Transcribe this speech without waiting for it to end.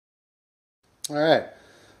All right,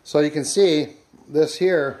 so you can see this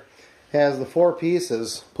here has the 4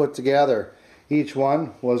 pieces put together. Each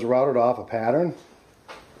one was routed off a pattern.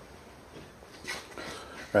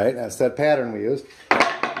 Right, that's that pattern we used.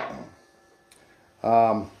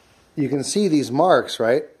 You can see these marks,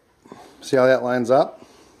 right? See how that lines up?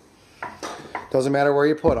 Doesn't matter where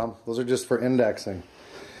you put them. Those are just for indexing.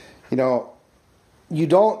 You know, you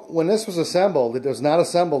don't, when this was assembled, it was not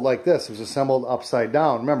assembled like this. It was assembled upside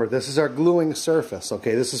down. Remember, this is our gluing surface,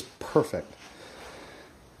 okay? This is perfect.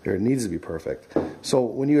 Or it needs to be perfect. So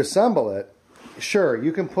when you assemble it, sure,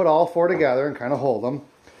 you can put all 4 together and kind of hold them.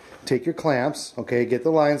 Take your clamps, okay, get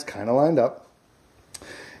the lines kind of lined up.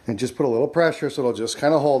 And just put a little pressure so it'll just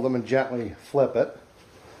kind of hold them and gently flip it.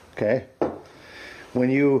 Okay? When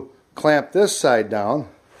you clamp this side down,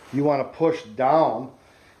 you want to push down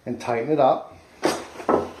and tighten it up.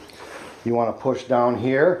 You want to push down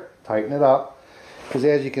here, tighten it up. Because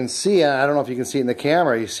as you can see, I don't know if you can see it in the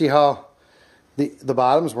camera, you see how the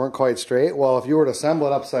bottoms weren't quite straight? Well, if you were to assemble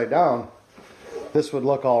it upside down, this would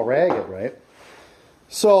look all ragged, right?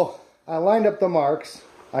 So I lined up the marks,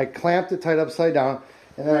 I clamped it tight upside down,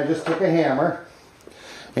 and then I just took a hammer,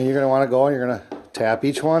 and you're going to want to go and you're going to tap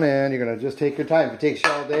each one in. You're going to just take your time. If it takes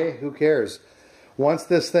you all day, who cares? Once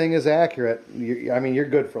this thing is accurate, I mean, you're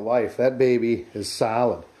good for life. That baby is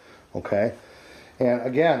solid, okay? And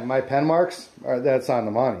again, my pen marks, that's on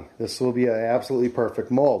the money. This will be an absolutely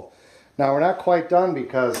perfect mold. Now, we're not quite done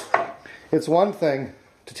because it's one thing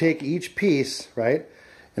to take each piece, right,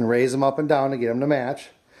 and raise them up and down to get them to match.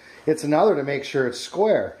 It's another to make sure it's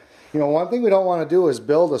square. You know, one thing we don't want to do is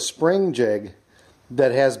build a spring jig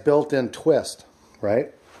that has built-in twist,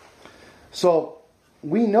 right? So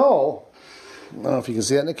we know, I don't know if you can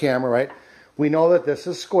see that in the camera, right? We know that this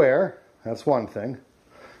is square. That's one thing,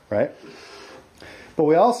 right? But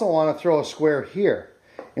we also want to throw a square here.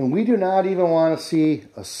 And we do not even want to see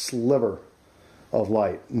a sliver of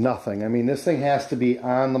light. Nothing. I mean, this thing has to be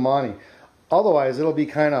on the money. Otherwise, it'll be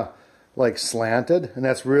kind of like slanted, and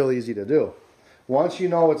that's real easy to do. Once you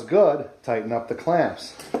know it's good, tighten up the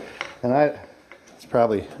clamps. And it's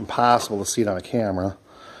probably impossible to see it on a camera,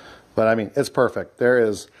 but I mean, it's perfect. There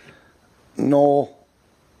is no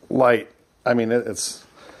light. I mean, it's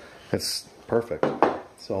perfect.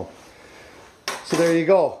 So there you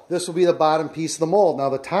go. This will be the bottom piece of the mold. Now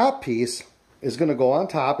the top piece is going to go on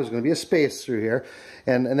top. There's going to be a space through here.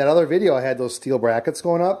 And in that other video, I had those steel brackets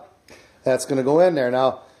going up. That's going to go in there.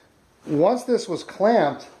 Now, once this was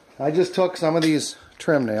clamped, I just took some of these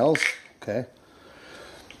trim nails, okay,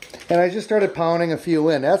 and I just started pounding a few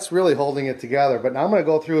in. That's really holding it together. But now I'm going to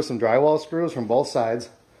go through with some drywall screws from both sides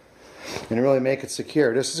and really make it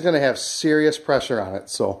secure. This is going to have serious pressure on it,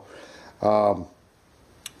 so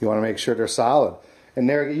you want to make sure they're solid. And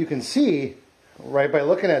there you can see, right by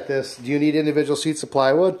looking at this, do you need individual sheets of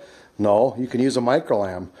plywood? No, you can use a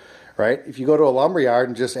microlam, right? If you go to a lumber yard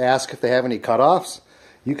and just ask if they have any cutoffs,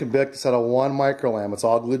 you can pick this out of 1 microlam. It's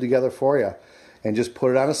all glued together for you. And just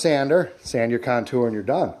put it on a sander, sand your contour, and you're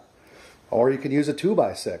done. Or you can use a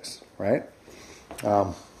 2x6, right?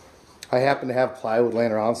 I happen to have plywood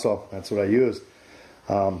laying around, so that's what I used.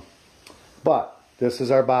 But this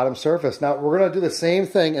is our bottom surface. Now we're going to do the same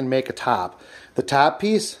thing and make a top. The top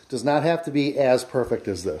piece does not have to be as perfect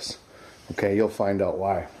as this. Okay, you'll find out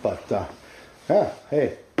why. But yeah,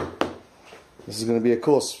 hey, this is going to be a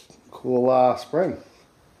cool spring.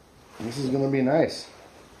 This is going to be nice.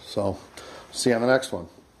 So, see you on the next one.